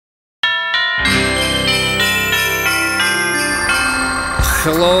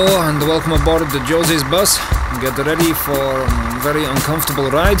Hello and welcome aboard the Josie's bus. Get ready for a very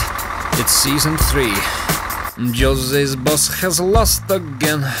uncomfortable ride. It's season 3. Josie's bus has lost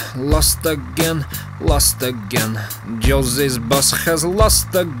again, lost again, lost again. Josie's bus has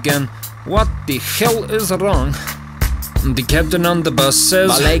lost again. What the hell is wrong? The captain on the bus says,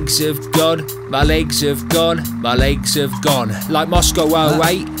 my legs have gone, my legs have gone, my legs have gone. Like Moscow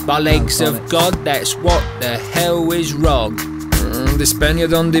 08, my legs have gone, that's what the hell is wrong. The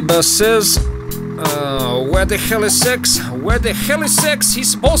Spaniard on the bus says, where the hell is sex? Where the hell is sex? He's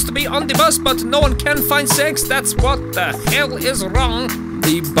supposed to be on the bus, but no one can find sex. That's what the hell is wrong.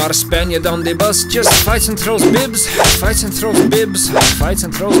 The bar Spaniard on the bus just fights and throws bibs, fights and throws bibs, fights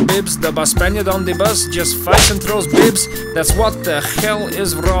and throws bibs. The bar Spaniard on the bus just fights and throws bibs. That's what the hell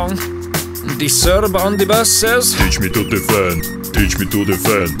is wrong. The Serb on the bus says, teach me to defend, teach me to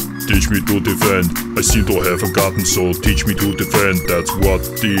defend, teach me to defend. I seem to have forgotten, so teach me to defend. That's what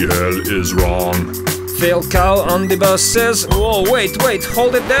the hell is wrong. Fail cow on the bus says, whoa, wait,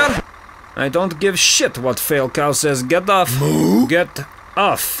 hold it there. I don't give shit what fail cow says. Get off. Moo? Get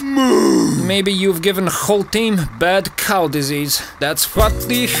off. Moo. Maybe you've given whole team bad cow disease. That's what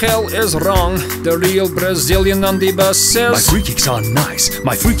the hell is wrong. The real Brazilian on the bus says, my free kicks are nice,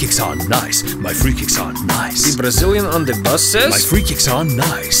 my free kicks are nice, my free kicks are nice. The Brazilian on the bus says, my free kicks are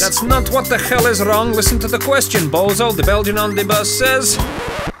nice. That's not what the hell is wrong. Listen to the question, bozo. The Belgian on the bus says,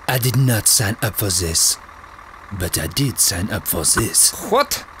 I did not sign up for this, but I did sign up for this.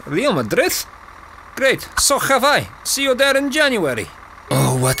 What? Real Madrid? Great, so have I. See you there in January.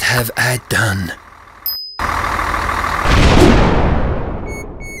 Oh, what have I done?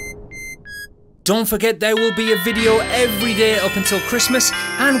 Don't forget there will be a video every day up until Christmas,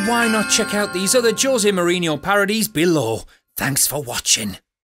 and why not check out these other Jose Mourinho parodies below. Thanks for watching.